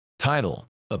Title: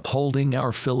 Upholding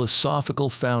Our Philosophical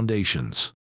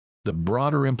Foundations. The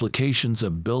broader implications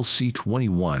of Bill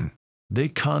C-21. They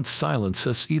can't silence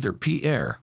us either.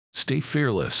 Pierre. Stay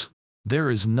fearless.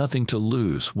 There is nothing to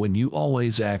lose when you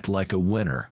always act like a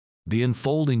winner. The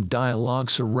unfolding dialogue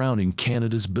surrounding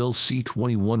Canada's Bill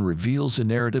C-21 reveals a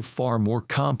narrative far more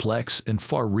complex and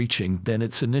far-reaching than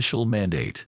its initial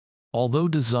mandate. Although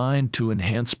designed to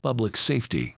enhance public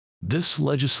safety, this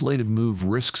legislative move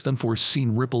risks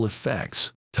unforeseen ripple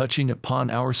effects, touching upon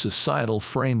our societal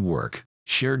framework,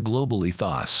 shared global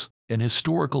ethos, and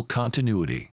historical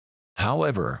continuity.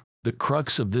 However, the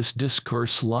crux of this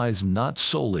discourse lies not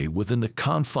solely within the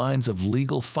confines of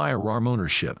legal firearm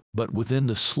ownership, but within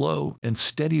the slow and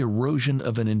steady erosion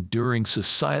of an enduring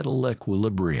societal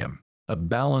equilibrium, a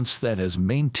balance that has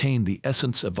maintained the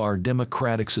essence of our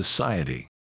democratic society.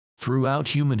 Throughout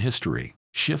human history,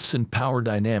 shifts in power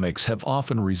dynamics have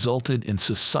often resulted in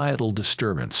societal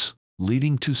disturbance,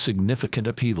 leading to significant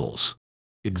upheavals.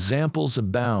 Examples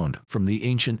abound, from the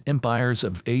ancient empires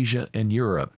of Asia and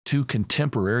Europe to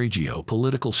contemporary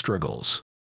geopolitical struggles.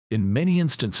 In many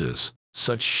instances,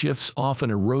 such shifts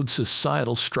often erode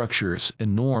societal structures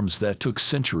and norms that took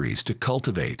centuries to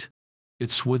cultivate.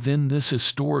 It's within this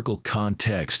historical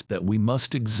context that we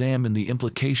must examine the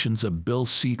implications of Bill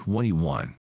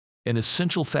C-21. An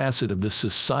essential facet of this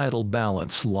societal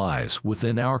balance lies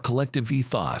within our collective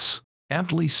ethos,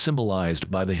 aptly symbolized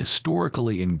by the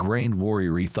historically ingrained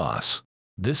warrior ethos.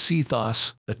 This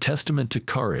ethos, a testament to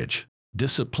courage,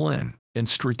 discipline, and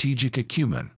strategic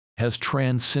acumen, has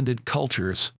transcended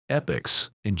cultures,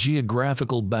 epochs, and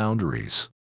geographical boundaries.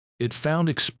 It found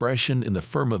expression in the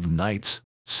firm of knights,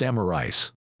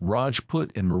 samurais, Rajput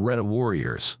and Maratha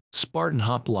warriors, Spartan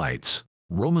hoplites,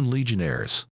 Roman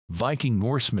legionnaires, Viking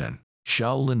Norsemen,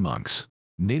 Shaolin monks,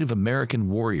 Native American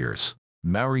warriors,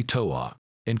 Maori Toa,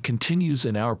 and continues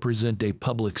in our present-day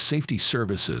public safety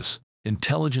services,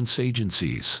 intelligence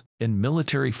agencies, and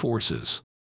military forces.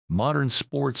 Modern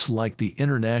sports like the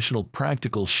International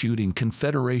Practical Shooting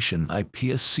Confederation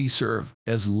 (IPSC) serve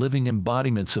as living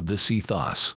embodiments of this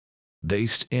ethos. They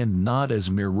stand not as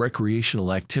mere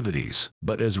recreational activities,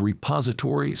 but as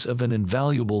repositories of an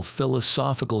invaluable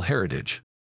philosophical heritage.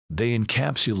 They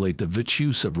encapsulate the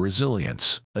virtues of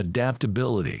resilience,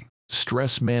 adaptability,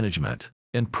 stress management,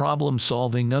 and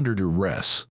problem-solving under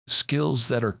duress, skills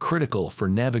that are critical for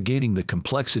navigating the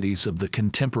complexities of the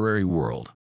contemporary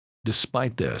world.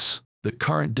 Despite this, the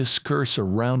current discourse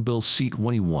around Bill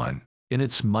C-21, in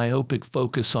its myopic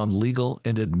focus on legal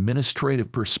and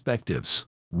administrative perspectives,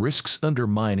 risks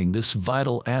undermining this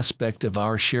vital aspect of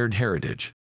our shared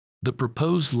heritage. The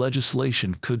proposed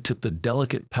legislation could tip the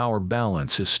delicate power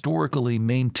balance historically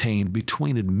maintained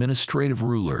between administrative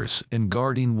rulers and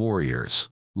guardian warriors,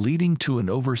 leading to an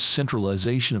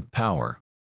over-centralization of power.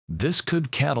 This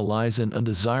could catalyze an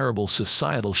undesirable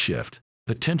societal shift,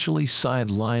 potentially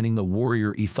sidelining the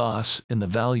warrior ethos and the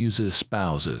values it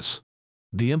espouses.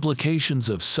 The implications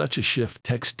of such a shift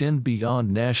extend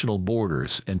beyond national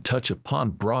borders and touch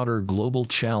upon broader global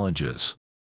challenges.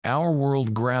 Our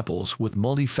world grapples with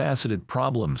multifaceted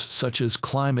problems such as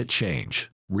climate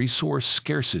change, resource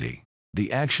scarcity,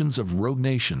 the actions of rogue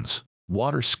nations,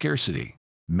 water scarcity,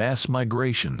 mass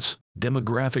migrations,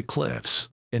 demographic cliffs,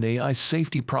 and AI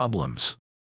safety problems.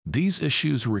 These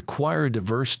issues require a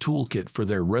diverse toolkit for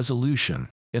their resolution,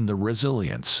 and the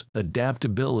resilience,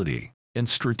 adaptability, and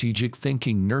strategic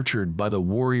thinking nurtured by the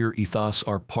warrior ethos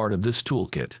are part of this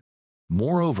toolkit.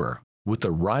 Moreover, with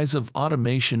the rise of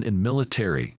automation in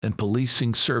military and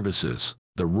policing services,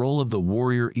 the role of the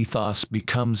warrior ethos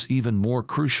becomes even more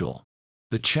crucial.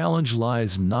 The challenge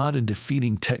lies not in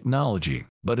defeating technology,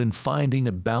 but in finding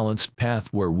a balanced path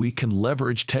where we can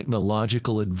leverage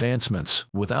technological advancements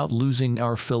without losing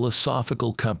our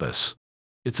philosophical compass.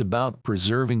 It's about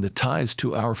preserving the ties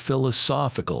to our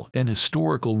philosophical and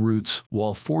historical roots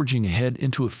while forging ahead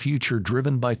into a future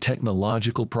driven by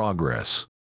technological progress.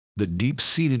 The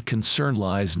deep-seated concern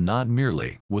lies not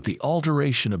merely with the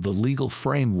alteration of the legal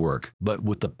framework, but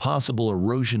with the possible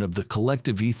erosion of the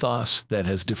collective ethos that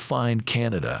has defined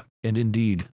Canada, and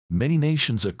indeed, many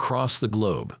nations across the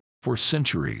globe, for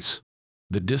centuries.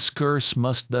 The discourse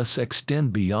must thus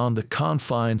extend beyond the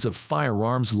confines of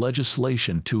firearms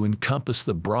legislation to encompass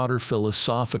the broader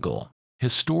philosophical,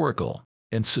 historical,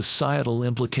 and societal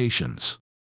implications.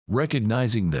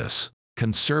 Recognizing this,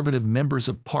 Conservative members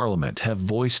of Parliament have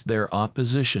voiced their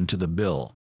opposition to the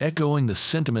bill, echoing the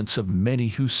sentiments of many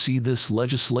who see this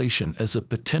legislation as a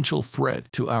potential threat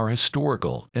to our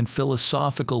historical and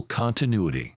philosophical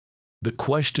continuity. The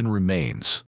question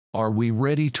remains, are we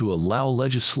ready to allow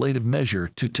legislative measure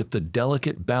to tip the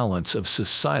delicate balance of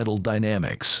societal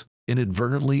dynamics?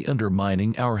 inadvertently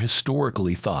undermining our historical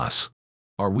ethos?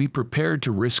 Are we prepared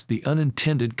to risk the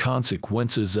unintended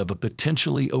consequences of a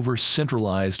potentially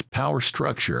over-centralized power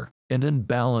structure, an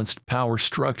imbalanced power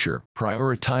structure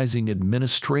prioritizing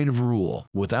administrative rule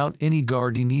without any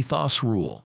guarding ethos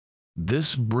rule?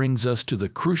 This brings us to the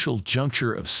crucial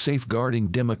juncture of safeguarding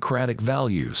democratic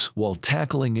values while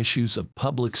tackling issues of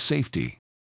public safety.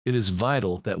 It is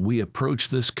vital that we approach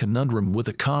this conundrum with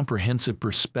a comprehensive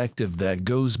perspective that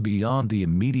goes beyond the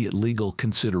immediate legal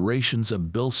considerations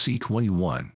of Bill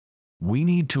C-21. We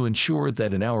need to ensure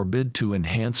that in our bid to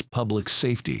enhance public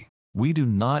safety, we do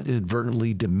not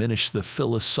inadvertently diminish the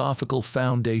philosophical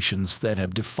foundations that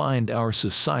have defined our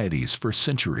societies for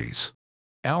centuries.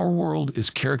 Our world is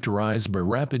characterized by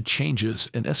rapid changes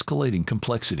and escalating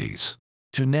complexities.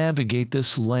 To navigate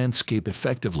this landscape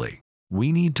effectively,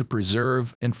 we need to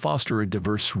preserve and foster a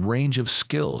diverse range of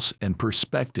skills and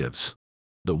perspectives.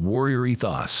 The warrior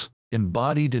ethos,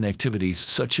 embodied in activities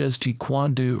such as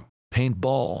taekwondo,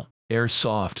 paintball,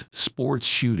 airsoft, sports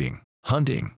shooting,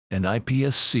 hunting, and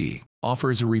IPSC,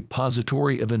 offers a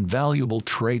repository of invaluable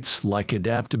traits like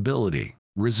adaptability,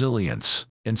 resilience,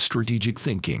 and strategic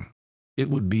thinking. It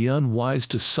would be unwise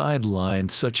to sideline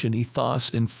such an ethos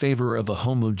in favor of a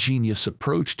homogeneous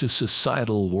approach to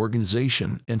societal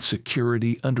organization and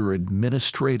security under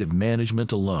administrative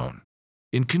management alone.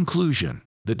 In conclusion,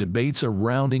 the debate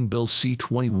surrounding Bill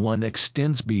C-21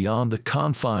 extends beyond the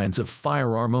confines of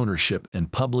firearm ownership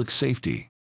and public safety.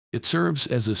 It serves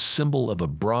as a symbol of a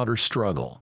broader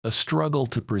struggle, a struggle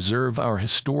to preserve our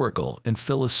historical and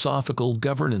philosophical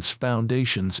governance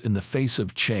foundations in the face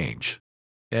of change.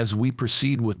 As we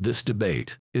proceed with this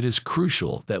debate, it is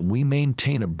crucial that we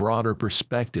maintain a broader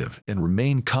perspective and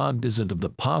remain cognizant of the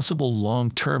possible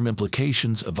long-term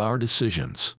implications of our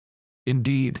decisions.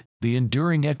 Indeed, the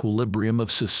enduring equilibrium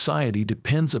of society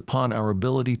depends upon our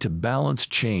ability to balance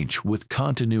change with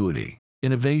continuity,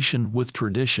 innovation with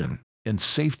tradition, and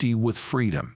safety with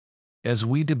freedom. As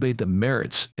we debate the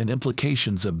merits and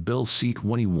implications of Bill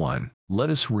C-21, let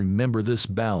us remember this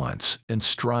balance and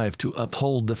strive to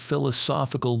uphold the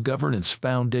philosophical governance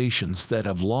foundations that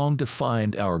have long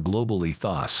defined our global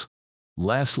ethos.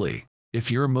 Lastly,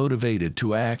 if you're motivated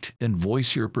to act and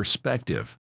voice your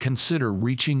perspective, consider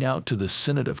reaching out to the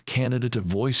Senate of Canada to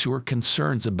voice your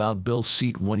concerns about Bill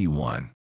C-21.